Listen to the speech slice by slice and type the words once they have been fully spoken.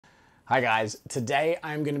Hi guys, today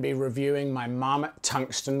I'm going to be reviewing my Marmot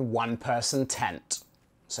Tungsten one-person tent,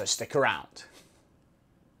 so stick around.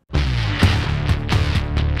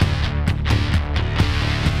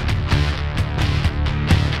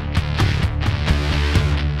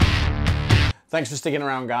 Thanks for sticking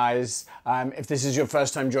around, guys. If this is your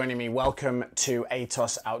first time joining me, welcome to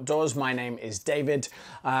Aeetos Outdoors. My name is David.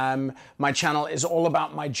 My channel is all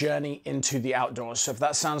about my journey into the outdoors. So if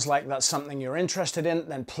that sounds like that's something you're interested in,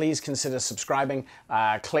 then please consider subscribing.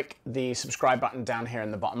 Click the subscribe button down here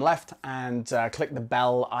in the bottom left and click the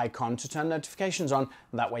bell icon to turn notifications on.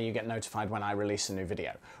 That way you get notified when I release a new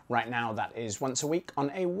video. Right now, that is once a week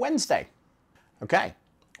on a Wednesday. Okay,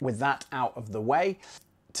 with that out of the way,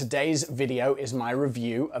 today's video is my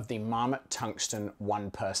review of the Marmot Tungsten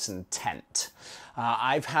one-person tent.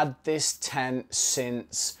 I've had this tent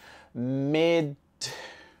since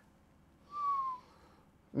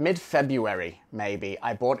mid-February, maybe.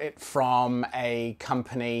 I bought it from a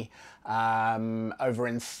company over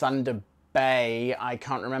in Thunder Bay. I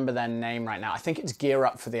can't remember their name right now. I think it's Gear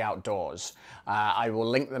Up for the Outdoors. I will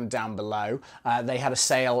link them down below. They had a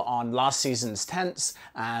sale on last season's tents,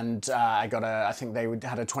 and I think they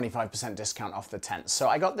had a 25% discount off the tents. So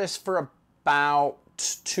I got this for about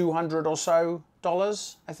 $200 or so,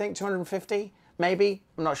 I think, 250 maybe,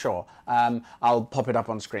 I'm not sure. I'll pop it up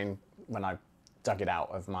on screen when I dug it out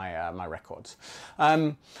of my records.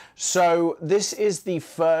 So this is the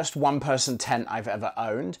first one-person tent I've ever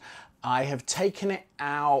owned. I have taken it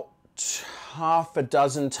out half a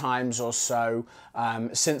dozen times or so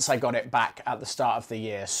since I got it back at the start of the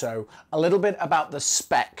year. So a little bit about the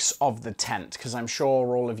specs of the tent, because I'm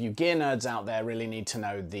sure all of you gear nerds out there really need to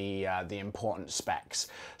know the important specs.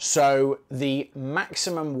 So the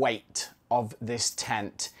maximum weight of this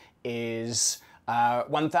tent is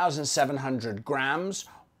 1,700 grams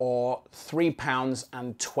or 3 pounds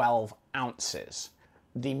and 12 ounces.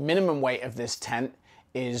 The minimum weight of this tent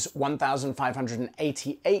is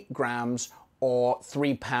 1,588 grams or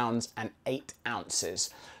 3 pounds and 8 ounces.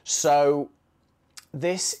 So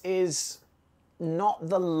this is not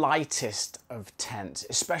the lightest of tents,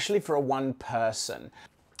 especially for a one person.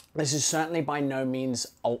 This is certainly by no means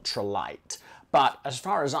ultra light, but as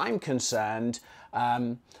far as I'm concerned,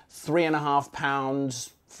 3.5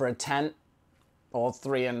 pounds for a tent or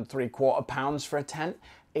 3.75 pounds for a tent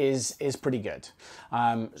is pretty good.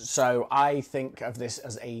 So I think of this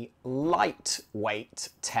as a lightweight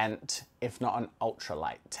tent, if not an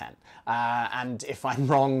ultralight tent. And if I'm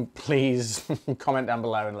wrong, please comment down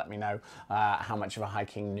below and let me know how much of a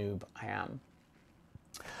hiking noob I am.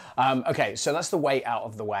 Okay, so that's the weight out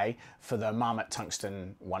of the way for the Marmot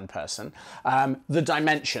Tungsten one person. The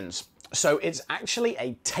dimensions. So it's actually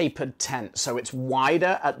a tapered tent. So it's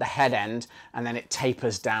wider at the head end and then it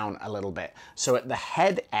tapers down a little bit. So at the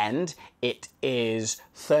head end, it is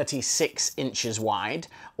 36 inches wide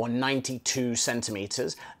or 92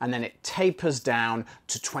 centimeters. And then it tapers down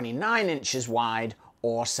to 29 inches wide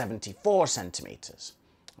or 74 centimeters.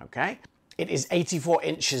 Okay. It is 84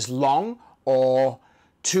 inches long or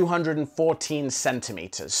 214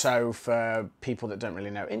 centimeters. So for people that don't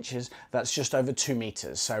really know inches, that's just over 2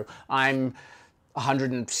 meters. So I'm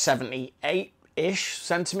 178-ish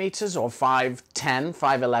centimeters or 5'10",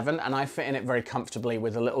 5'11", and I fit in it very comfortably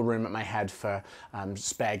with a little room at my head for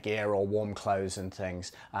spare gear or warm clothes and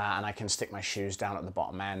things. And I can stick my shoes down at the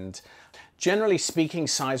bottom end. Generally speaking,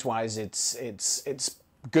 size-wise, it's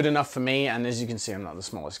good enough for me, and as you can see, I'm not the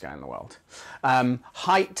smallest guy in the world.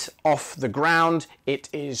 Height off the ground, it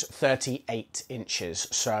is 38 inches,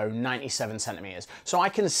 so 97 centimeters. So I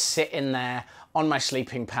can sit in there on my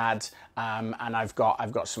sleeping pad, and I've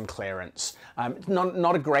got some clearance.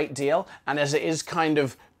 Not a great deal, and as it is kind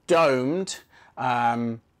of domed,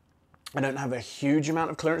 I don't have a huge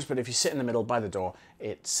amount of clearance, but if you sit in the middle by the door,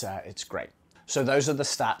 it's great. So those are the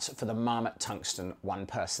stats for the Marmot Tungsten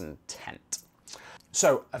one-person tent.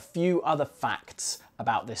 So a few other facts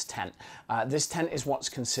about this tent. This tent is what's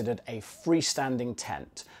considered a freestanding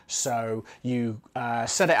tent. So you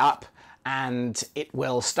set it up and it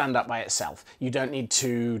will stand up by itself. You don't need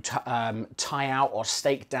to tie out or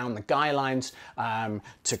stake down the guy lines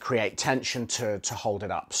to create tension to hold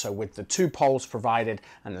it up. So with the 2 poles provided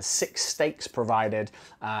and the 6 stakes provided,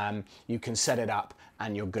 you can set it up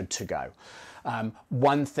and you're good to go.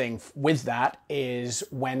 One thing with that is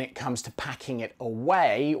when it comes to packing it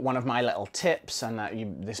away, one of my little tips, and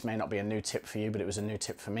this may not be a new tip for you, but it was a new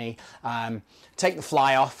tip for me, take the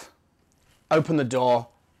fly off, open the door,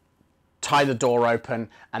 tie the door open,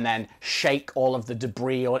 and then shake all of the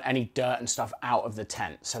debris or any dirt and stuff out of the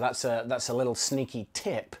tent. So that's a little sneaky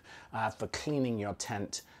tip for cleaning your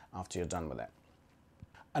tent after you're done with it.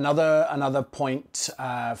 Another point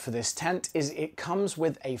for this tent is it comes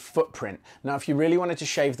with a footprint. Now, if you really wanted to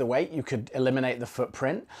shave the weight, you could eliminate the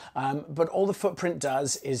footprint, but all the footprint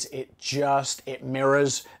does is it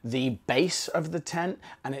mirrors the base of the tent,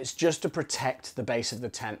 and it's just to protect the base of the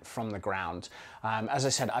tent from the ground. As I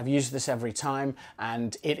said, I've used this every time,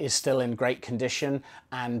 and it is still in great condition,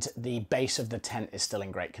 and the base of the tent is still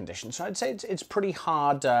in great condition. So I'd say it's pretty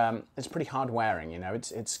hard. It's pretty hard wearing. You know,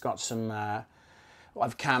 it's got some.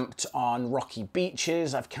 I've camped on rocky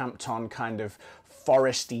beaches, I've camped on kind of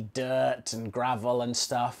foresty dirt and gravel and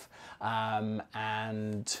stuff,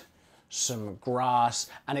 and some grass,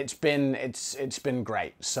 and it's been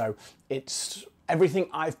great. So it's everything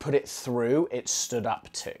I've put it through, it's stood up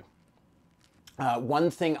to. One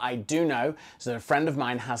thing I do know is that a friend of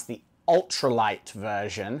mine has the ultralight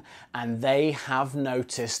version, and they have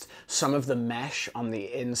noticed some of the mesh on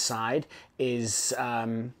the inside is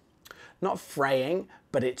not fraying,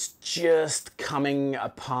 but it's just coming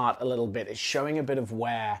apart a little bit. It's showing a bit of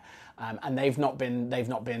wear, and they've not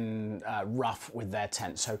been rough with their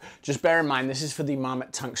tent. So just bear in mind, this is for the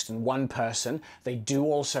Marmot Tungsten 1-person. They do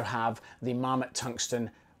also have the Marmot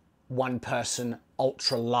Tungsten 1-person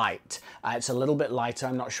ultralight. It's a little bit lighter.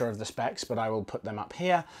 I'm not sure of the specs, but I will put them up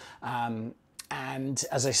here. And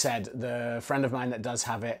as I said, the friend of mine that does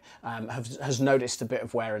have it has noticed a bit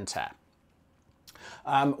of wear and tear.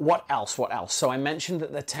 What else? So I mentioned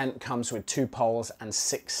that the tent comes with 2 poles and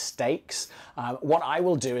 6 stakes. What I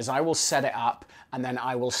will do is I will set it up, and then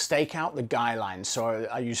I will stake out the guy lines. So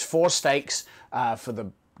I use 4 stakes for the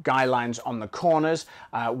guy lines on the corners,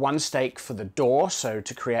 1 stake for the door, so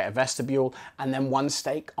to create a vestibule, and then 1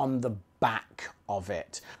 stake on the back of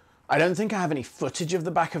it. I don't think I have any footage of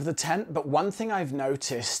the back of the tent, but one thing I've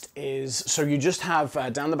noticed is, so you just have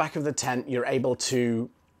down the back of the tent, you're able to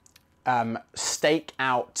stake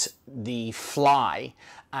out the fly,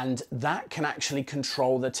 and that can actually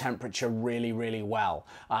control the temperature really, really well.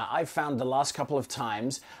 I've found the last couple of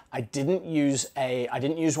times I didn't use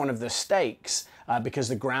one of the stakes because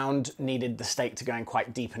the ground needed the stake to go in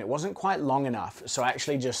quite deep, and it wasn't quite long enough. So I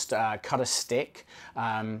actually just cut a stick,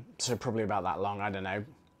 so probably about that long, I don't know,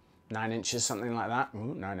 9 inches, something like that.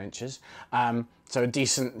 Ooh, 9 inches. So a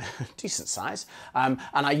decent size. And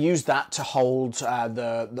I used that to hold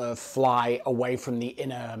the fly away from the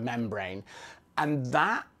inner membrane. And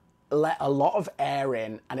that let a lot of air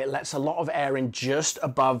in, and it lets a lot of air in just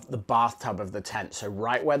above the bathtub of the tent, so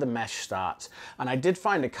right where the mesh starts. And I did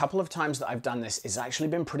find a couple of times that I've done this, it's actually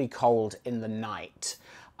been pretty cold in the night.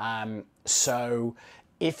 So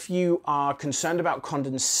if you are concerned about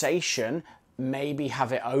condensation, maybe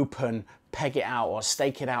have it open, peg it out, or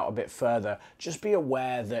stake it out a bit further. Just be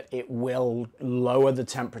aware that it will lower the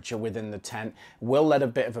temperature within the tent, will let a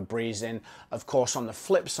bit of a breeze in. Of course, on the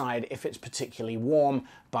flip side, if it's particularly warm,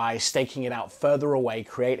 by staking it out further away,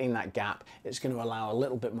 creating that gap, it's going to allow a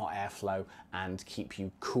little bit more airflow and keep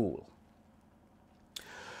you cool.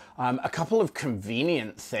 A couple of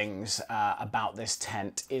convenient things about this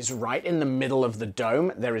tent is right in the middle of the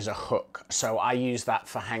dome there is a hook. So I use that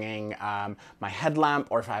for hanging my headlamp,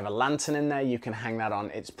 or if I have a lantern in there, you can hang that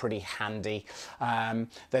on. It's pretty handy.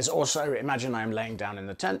 There's also, imagine I'm laying down in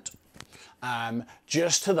the tent.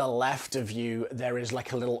 Just to the left of you, there is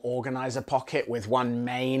like a little organizer pocket with 1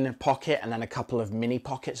 main pocket and then a couple of mini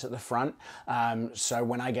pockets at the front. So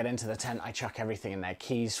when I get into the tent, I chuck everything in there: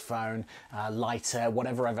 keys, phone, lighter,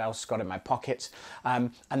 whatever I've else got in my pockets.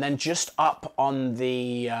 And then just up on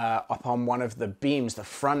the up on one of the beams, the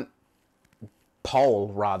front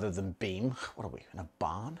pole rather than beam. What are we in a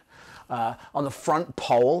barn? On the front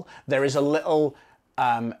pole, there is a little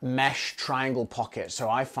mesh triangle pocket, so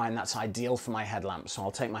I find that's ideal for my headlamp. So I'll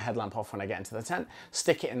take my headlamp off when I get into the tent,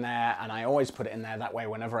 stick it in there, and I always put it in there. That way,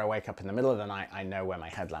 whenever I wake up in the middle of the night, I know where my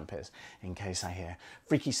headlamp is, in case I hear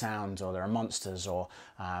freaky sounds or there are monsters, or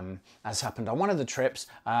as happened on one of the trips,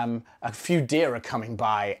 a few deer are coming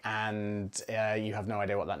by, and you have no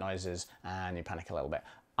idea what that noise is, and you panic a little bit.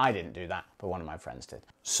 I didn't do that, but one of my friends did.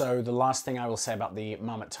 So the last thing I will say about the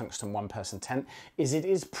Marmot Tungsten 1-person tent is it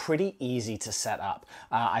is pretty easy to set up.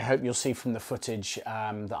 I hope you'll see from the footage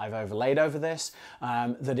that I've overlaid over this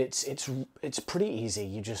that it's pretty easy.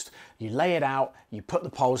 You lay it out, you put the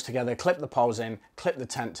poles together, clip the poles in, clip the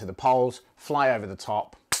tent to the poles, fly over the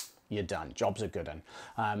top. You're done. Job's a good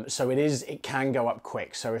one. So it can go up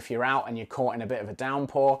quick. So if you're out and you're caught in a bit of a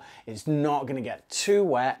downpour, it's not going to get too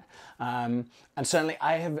wet. And certainly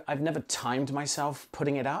I've never timed myself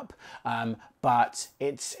putting it up, but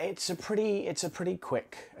it's a pretty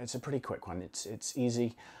quick one. It's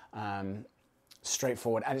easy.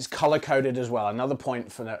 straightforward, and it's color coded as well. Another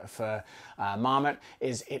point for Marmot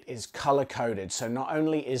is it is color coded. So not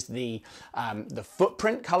only is the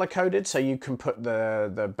footprint color coded, so you can put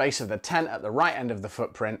the base of the tent at the right end of the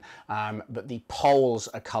footprint, but the poles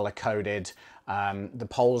are color coded. The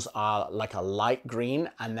poles are like a light green,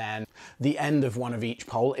 and then the end of one of each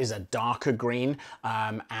pole is a darker green,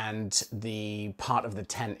 and the part of the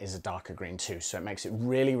tent is a darker green too. So it makes it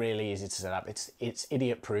really, really easy to set up. It's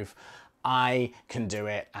idiot proof. I can do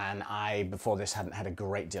it, and I, before this, hadn't had a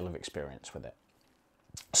great deal of experience with it.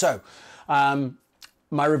 So,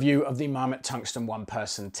 my review of the Marmot Tungsten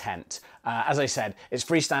one-person tent. As I said, it's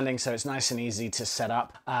freestanding, so it's nice and easy to set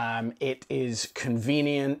up. It is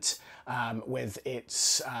convenient with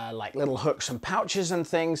its like little hooks and pouches and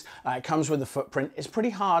things. It comes with a footprint. It's pretty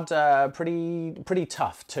hard, pretty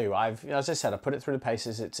tough too. As I said, I put it through the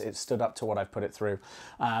paces. It's stood up to what I've put it through.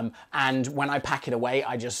 And when I pack it away,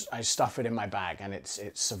 I stuff it in my bag, and it's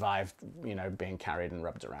survived, you know, being carried and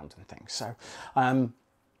rubbed around and things. So.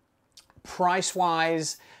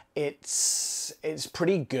 Price-wise, it's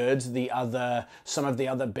pretty good. Some of the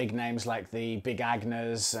other big names like the big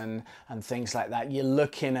Aeetos and things like that, you're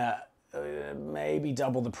looking at maybe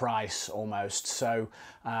double the price almost. So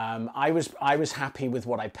I was happy with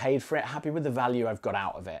what I paid for it, happy with the value I've got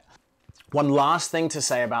out of it. One last thing to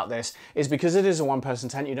say about this is because it is a one-person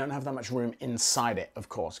tent, you don't have that much room inside it, of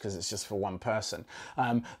course, because it's just for one person.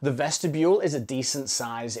 The vestibule is a decent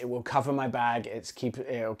size. It will cover my bag.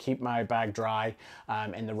 It'll keep my bag dry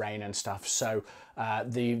in the rain and stuff. So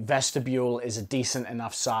the vestibule is a decent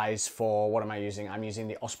enough size for, what am I using? I'm using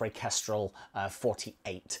the Osprey Kestrel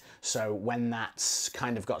 48. So when that's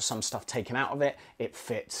kind of got some stuff taken out of it, it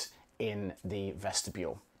fits in the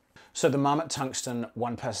vestibule. So the Marmot Tungsten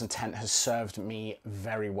one-person tent has served me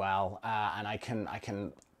very well, and I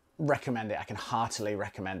can recommend it. I can heartily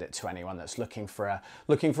recommend it to anyone that's looking for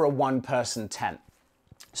a one-person tent.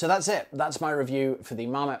 So that's it. That's my review for the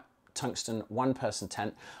Marmot Tungsten one-person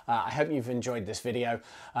tent. I hope you've enjoyed this video.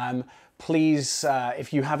 Please,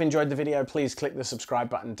 if you have enjoyed the video, please click the subscribe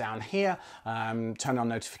button down here. Turn on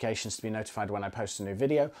notifications to be notified when I post a new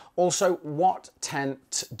video. Also, what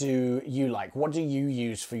tent do you like? What do you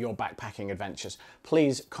use for your backpacking adventures?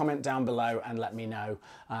 Please comment down below and let me know.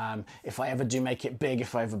 If I ever do make it big,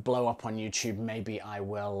 if I ever blow up on YouTube, maybe I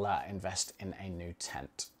will invest in a new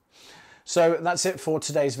tent. So that's it for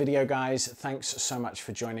today's video, guys. Thanks so much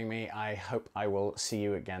for joining me. I hope I will see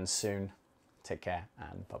you again soon. Take care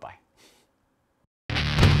and bye-bye.